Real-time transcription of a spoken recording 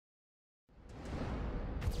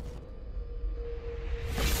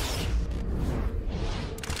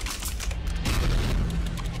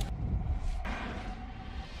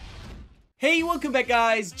Hey, welcome back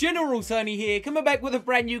guys, General Tony here, coming back with a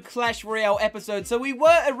brand new Clash Royale episode. So we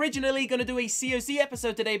were originally going to do a COC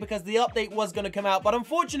episode today because the update was going to come out, but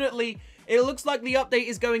unfortunately, it looks like the update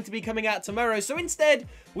is going to be coming out tomorrow. So instead,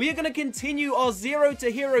 we are going to continue our Zero to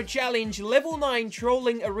Hero Challenge, Level 9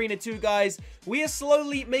 Trolling Arena 2, guys. We are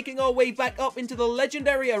slowly making our way back up into the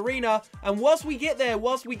Legendary Arena, and whilst we get there,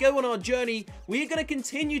 whilst we go on our journey, we are going to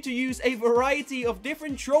continue to use a variety of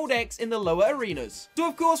different troll decks in the lower arenas. So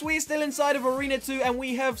of course, we are still inside of Arena 2, and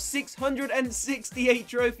we have 668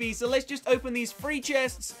 trophies. So let's just open these free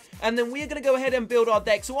chests, and then we are going to go ahead and build our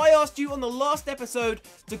deck. So I asked you on the last episode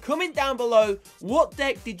to comment down below what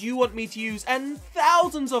deck did you want me to use, and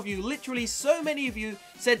thousands of you, literally so many of you,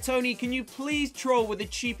 said, Tony, can you please troll with the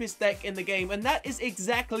cheapest deck in the game? And that is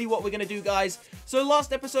exactly what we're going to do, guys. So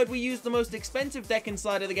last episode, we used the most expensive deck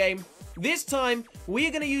inside of the game. This time, we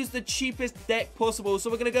are going to use the cheapest deck possible.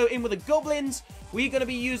 So we're going to go in with the Goblins. We're going to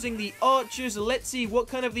be using the Archers. Let's see what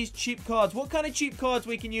kind of these cheap cards, what kind of cheap cards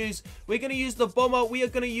we can use. We're going to use the Bomber. We are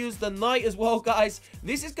going to use the Knight as well, guys.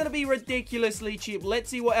 This is going to be ridiculously cheap.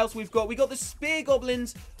 Let's see what else we've got. We got the Spear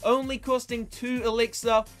Goblins, only costing 2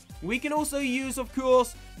 elixir. We can also use, of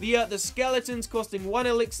course, the Skeletons costing 1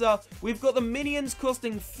 elixir. We've got the Minions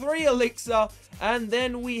costing 3 elixir. And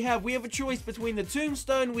then we have a choice between the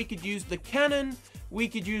Tombstone. We could use the Cannon. We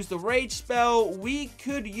could use the Rage spell. We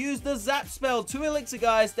could use the Zap spell. 2 elixir,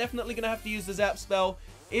 guys. Definitely going to have to use the Zap spell.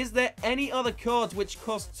 Is there any other cards which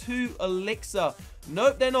cost 2 elixir?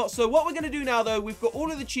 Nope, they're not. So what we're going to do now, though, we've got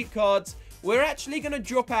all of the cheap cards. We're actually going to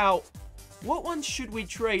drop out... What one should we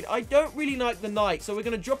trade? I don't really like the Knight, so we're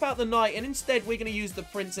going to drop out the Knight, and instead we're going to use the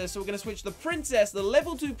Princess. So we're going to switch the Princess, the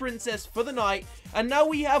level 2 Princess, for the Knight, and now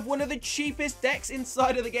we have one of the cheapest decks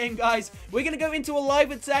inside of the game, guys. We're going to go into a live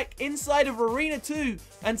attack inside of Arena 2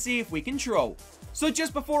 and see if we can troll. So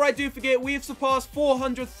just before I do forget, we have surpassed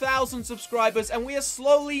 400,000 subscribers, and we are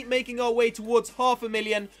slowly making our way towards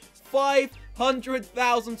 500,000,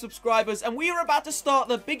 500,000 subscribers, and we are about to start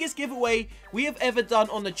the biggest giveaway we have ever done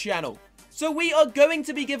on the channel. So we are going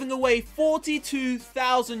to be giving away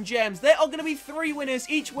 42,000 gems. There are going to be 3 winners.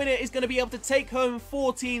 Each winner is going to be able to take home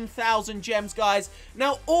 14,000 gems, guys.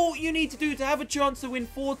 Now, all you need to do to have a chance to win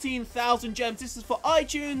 14,000 gems, this is for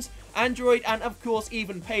iTunes, Android, and of course,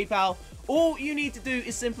 even PayPal. All you need to do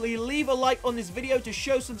is simply leave a like on this video to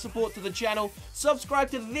show some support to the channel. Subscribe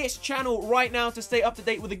to this channel right now to stay up to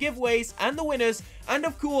date with the giveaways and the winners. And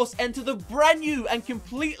of course, enter the brand new and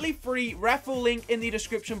completely free raffle link in the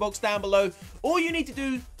description box down below. All you need to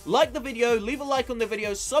do, like the video, leave a like on the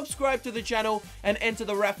video, subscribe to the channel, and enter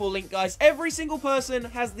the raffle link, guys. Every single person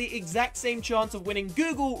has the exact same chance of winning.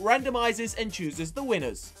 Google randomizes and chooses the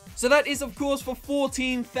winners. So that is, of course, for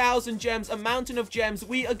 14,000 gems, a mountain of gems.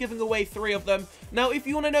 We are giving away 3 of them. Now, if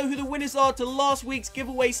you want to know who the winners are to last week's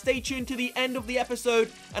giveaway, stay tuned to the end of the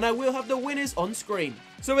episode, and I will have the winners on screen.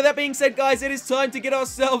 So with that being said, guys, it is time to get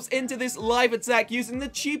ourselves into this live attack using the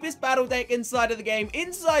cheapest battle deck inside of the game,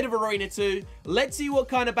 inside of Arena 2. Let's see what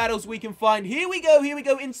kind of battles we can find. Here we go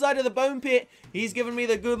inside of the Bone Pit. He's giving me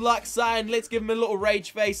the good luck sign. Let's give him a little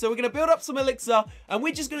rage face. So we're going to build up some elixir, and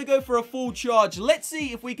we're just going to go for a full charge. Let's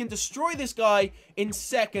see if we can destroy this guy in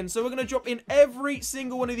seconds. So we're going to drop in every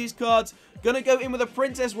single one of these cards. Going to go in with a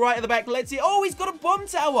Princess right at the back. Let's see. Oh, he's got a bomb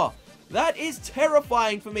tower. That is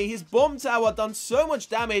terrifying for me. His bomb tower done so much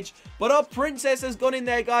damage, but our Princess has gone in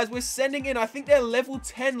there, guys. We're sending in, I think they're level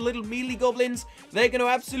 10 little melee goblins. They're going to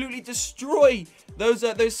absolutely destroy those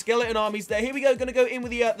skeleton armies there. Here we go. Going to go in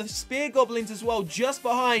with the spear goblins as well, just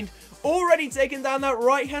behind. Already taking down that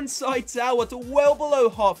right-hand side tower to well below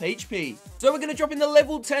half HP. So we're going to drop in the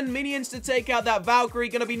level 10 minions to take out that Valkyrie.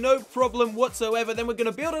 Going to be no problem whatsoever. Then we're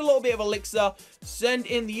going to build a little bit of elixir. Send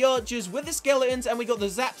in the archers with the skeletons. And we got the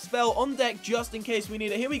zap spell on deck just in case we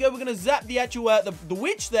need it. Here we go. We're going to zap the actual, the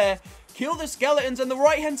witch there. Kill the skeletons, and the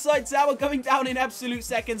right-hand side tower going down in absolute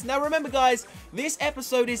seconds. Now remember, guys, this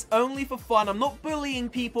episode is only for fun. I'm not bullying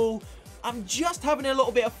people. I'm just having a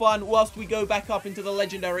little bit of fun whilst we go back up into the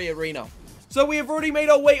Legendary Arena. So we have already made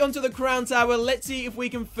our way onto the Crown Tower. Let's see if we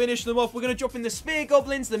can finish them off. We're going to drop in the Spear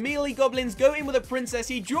Goblins, the Melee Goblins, go in with a Princess.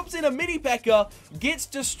 He drops in a Mini P.E.K.K.A, gets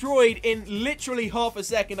destroyed in literally half a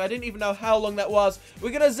second. I didn't even know how long that was. We're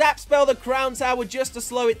going to Zap Spell the Crown Tower just to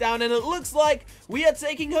slow it down, and it looks like we are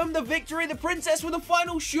taking home the victory. The Princess with a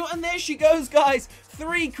final shot, and there she goes, guys.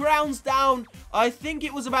 3 crowns down. I think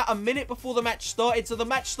it was about a minute before the match started, so the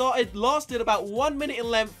match lasted about 1 minute in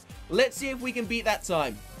length. Let's see if we can beat that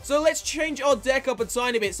time. So let's change our deck up a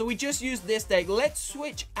tiny bit. So we just used this deck. Let's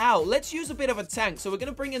switch out. Let's use a bit of a tank. So we're going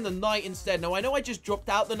to bring in the Knight instead. Now, I know I just dropped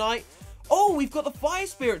out the Knight. Oh, we've got the Fire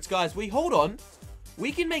Spirits, guys. Hold on.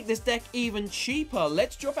 we can make this deck even cheaper.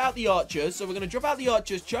 Let's drop out the archers. So we're going to drop out the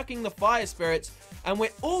archers, chucking the fire spirits. And we're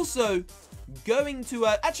also going to,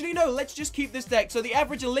 actually no, let's just keep this deck. So the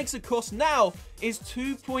average elixir cost now is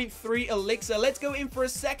 2.3 elixir. Let's go in for a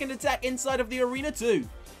second attack inside of the arena too.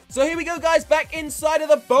 So here we go, guys, back inside of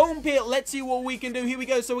the bone pit. Let's see what we can do. Here we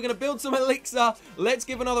go. So we're going to build some elixir. Let's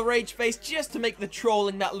give another rage face just to make the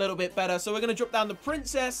trolling that little bit better. So we're going to drop down the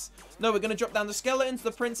princess. No, we're going to drop down the skeletons,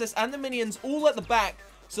 the princess, and the minions all at the back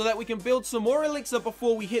so that we can build some more elixir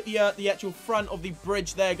before we hit the actual front of the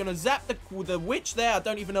bridge there. Going to zap the witch there. I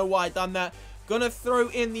don't even know why I done that. Gonna throw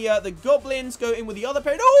in the goblins, go in with the other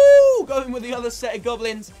pair. Oh, go in with the other set of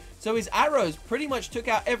goblins. So his arrows pretty much took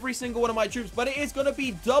out every single one of my troops, but it is gonna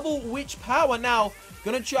be double witch power now.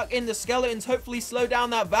 Gonna chuck in the skeletons, hopefully slow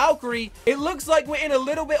down that Valkyrie. It looks like we're in a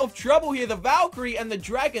little bit of trouble here. The Valkyrie and the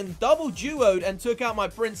dragon double duoed and took out my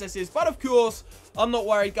princesses, but of course, I'm not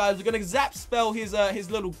worried, guys. We're gonna zap spell his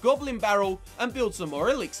little goblin barrel and build some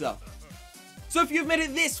more elixir. So if you've made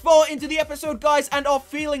it this far into the episode, guys, and are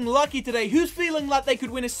feeling lucky today, who's feeling like they could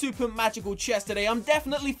win a super magical chest today? I'm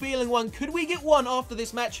definitely feeling one. Could we get one after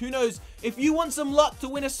this match? Who knows? If you want some luck to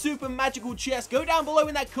win a super magical chest, go down below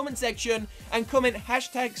in that comment section and comment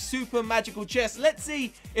hashtag super magical chest. Let's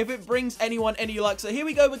see if it brings anyone any luck. So here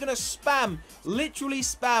we go. We're going to spam, literally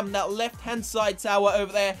spam that left-hand side tower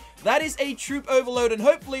over there. That is a troop overload, and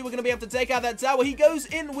hopefully we're going to be able to take out that tower. He goes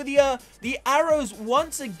in with the arrows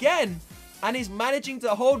once again, and he's managing to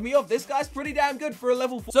hold me off. This guy's pretty damn good for a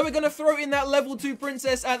level 4. So we're going to throw in that level 2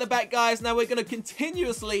 princess at the back, guys. Now we're going to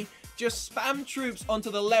continuously just spam troops onto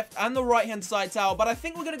the left and the right-hand side tower. But I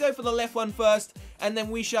think we're going to go for the left one first, and then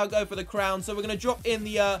we shall go for the crown. So we're going to drop in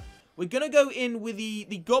the... we're going to go in with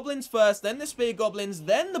the goblins first, then the spear goblins,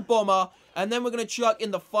 then the bomber, and then we're going to chuck in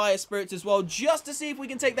the fire spirits as well, just to see if we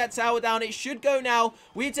can take that tower down. It should go now.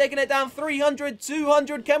 We're taking it down 300,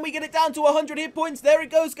 200. Can we get it down to 100 hit points? There it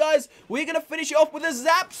goes, guys. We're going to finish it off with a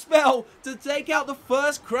zap spell to take out the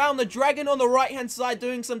first crown. The dragon on the right-hand side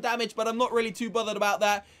doing some damage, but I'm not really too bothered about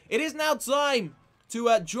that. It is now time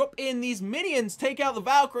to drop in these minions, take out the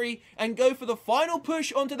Valkyrie, and go for the final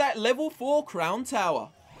push onto that level 4 crown tower.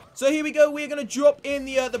 So here we go, we're going to drop in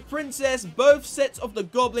the princess, both sets of the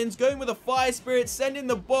goblins, going with the fire spirit, send in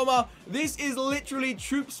the bomber. This is literally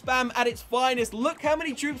troop spam at its finest. Look how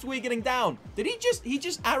many troops we're getting down. He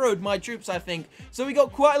just arrowed my troops, I think. So we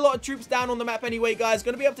got quite a lot of troops down on the map anyway, guys.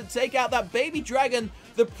 Going to be able to take out that baby dragon.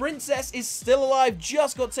 The princess is still alive,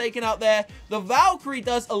 just got taken out there. The Valkyrie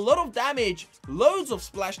does a lot of damage, loads of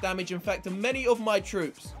splash damage, in fact, to many of my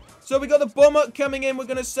troops. So we got the bomber coming in. We're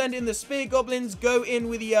going to send in the spear goblins, go in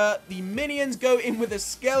with the minions, go in with the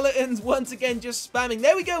skeletons. Once again, just spamming.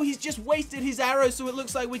 There we go. He's just wasted his arrows, so it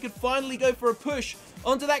looks like we could finally go for a push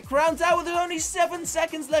onto that crown tower. There's only 7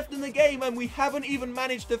 seconds left in the game, and we haven't even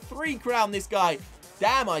managed to 3-crown this guy.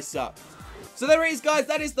 Damn, I suck. So there it is, guys.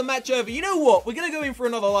 That is the match over. You know what? We're going to go in for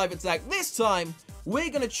another live attack. This time,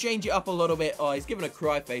 we're going to change it up a little bit. Oh, he's giving a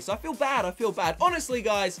cry face. I feel bad. I feel bad. Honestly,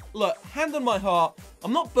 guys, look, hand on my heart,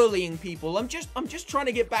 I'm not bullying people. I'm just trying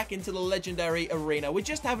to get back into the legendary arena. We're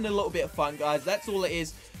just having a little bit of fun, guys. That's all it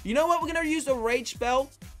is. You know what? We're going to use a rage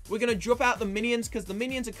spell. We're going to drop out the minions because the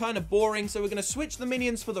minions are kind of boring. So we're going to switch the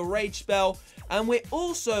minions for the rage spell. And we're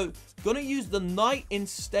also going to use the knight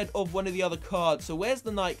instead of one of the other cards. So where's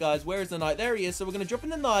the knight, guys? Where is the knight? There he is. So we're going to drop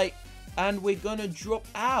in the knight. And we're going to drop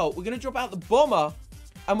out the bomber,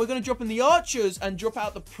 and we're going to drop in the archers and drop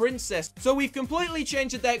out the princess. So we've completely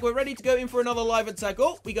changed the deck. We're ready to go in for another live attack.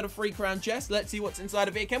 Oh, we got a free crown chest. Let's see what's inside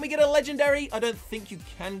of it. Can we get a legendary? I don't think you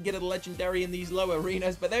can get a legendary in these low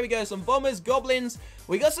arenas, but there we go. Some bombers, goblins.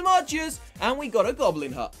 We got some archers, and we got a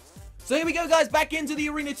goblin hut. So here we go, guys, back into the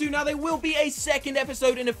arena 2. Now, there will be a second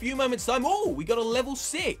episode in a few moments' time. Oh, we got a level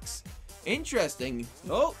 6. Interesting.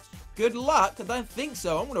 Oh, good luck. I don't think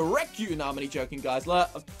so. I'm going to wreck you. No, I'm only joking, guys. Look,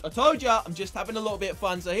 I told ya, I'm just having a little bit of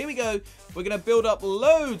fun. So here we go. We're going to build up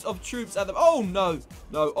loads of troops at the... Oh, no.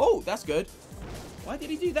 No. Oh, that's good. Why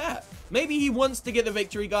did he do that? Maybe he wants to get the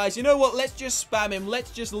victory, guys. You know what? Let's just spam him.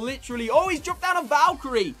 Let's just literally... Oh, he's dropped down a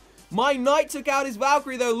Valkyrie. My knight took out his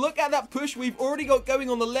Valkyrie, though. Look at that push we've already got going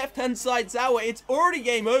on the left-hand side tower. It's already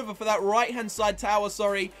game over for that right-hand side tower,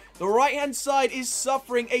 sorry. The right-hand side is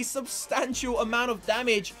suffering a substantial amount of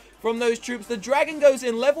damage from those troops. The dragon goes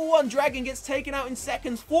in. Level 1 dragon gets taken out in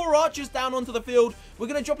seconds. 4 archers down onto the field. We're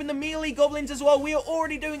going to drop in the melee goblins as well. We are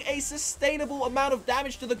already doing a sustainable amount of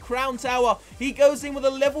damage to the crown tower. He goes in with a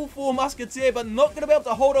level 4 musketeer, but not going to be able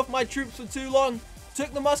to hold off my troops for too long.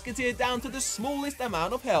 Took the musketeer down to the smallest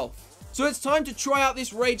amount of health. So it's time to try out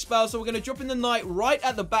this rage spell. So we're going to drop in the knight right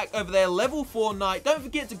at the back over there. Level 4 knight. Don't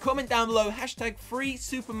forget to comment down below hashtag free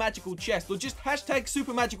super magical chest. Or just hashtag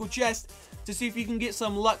super magical chest to see if you can get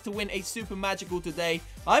some luck to win a super magical today.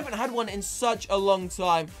 I haven't had one in such a long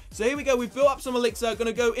time. So here we go. We've built up some elixir. Going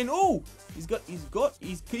to go in. Oh,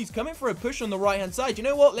 he's coming for a push on the right hand side. You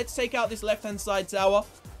know what? Let's take out this left hand side tower.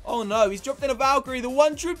 Oh no, he's dropped in a Valkyrie, the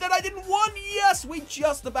one troop that I didn't want. Yes, we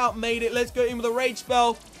just about made it. Let's go in with a rage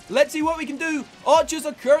spell. Let's see what we can do. Archers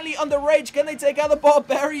are currently under rage. Can they take out the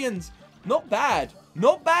barbarians? Not bad.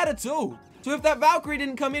 Not bad at all. So if that Valkyrie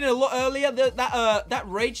didn't come in a lot earlier, that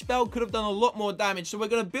rage spell could have done a lot more damage. So we're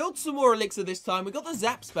going to build some more elixir this time. We got the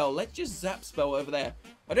zap spell. Let's just zap spell over there.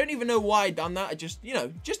 I don't even know why I done that. I just, you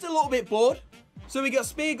know, just a little bit bored. So we got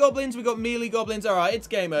spear goblins, we got melee goblins. Alright, it's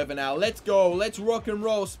game over now. Let's go. Let's rock and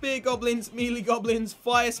roll. Spear goblins, melee goblins,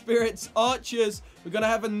 fire spirits, archers. We're going to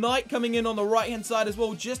have a knight coming in on the right-hand side as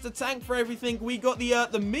well. Just a tank for everything. We got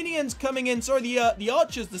the minions coming in. Sorry, the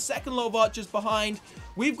archers, the second lot of archers behind.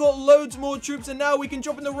 We've got loads more troops, and now we can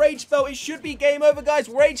drop in the rage spell. It should be game over, guys.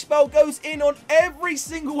 Rage spell goes in on every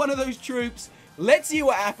single one of those troops. Let's see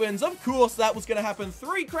what happens. Of course, that was going to happen.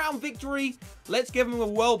 3 crown victory. Let's give him a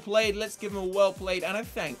well played. Let's give him a well played and a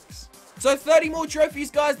thanks. So 30 more trophies,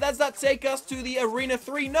 guys. Does that take us to the Arena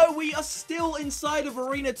 3? No, we are still inside of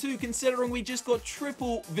Arena 2, considering we just got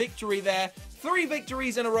triple victory there. 3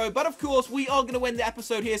 victories in a row. But of course, we are going to end the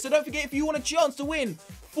episode here. So don't forget, if you want a chance to win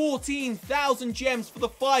 14,000 gems for the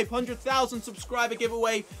 500,000 subscriber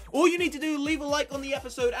giveaway, all you need to do, leave a like on the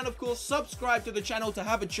episode and of course subscribe to the channel to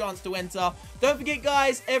have a chance to enter. Don't forget,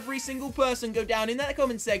 guys, every single person, go down in that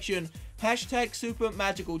comment section, hashtag super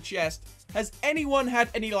magical chest. Has anyone had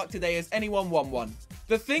any luck today? Has anyone won one?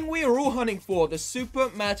 The thing we are all hunting for, the super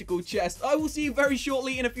magical chest. I will see you very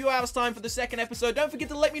shortly in a few hours time for the second episode. Don't forget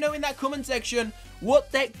to let me know in that comment section, what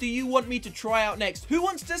deck do you want me to try out next? Who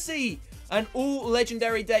wants to see an all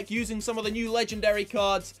legendary deck using some of the new legendary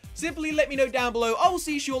cards? Simply let me know down below. I will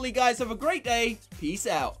see you shortly, guys. Have a great day. Peace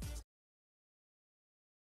out.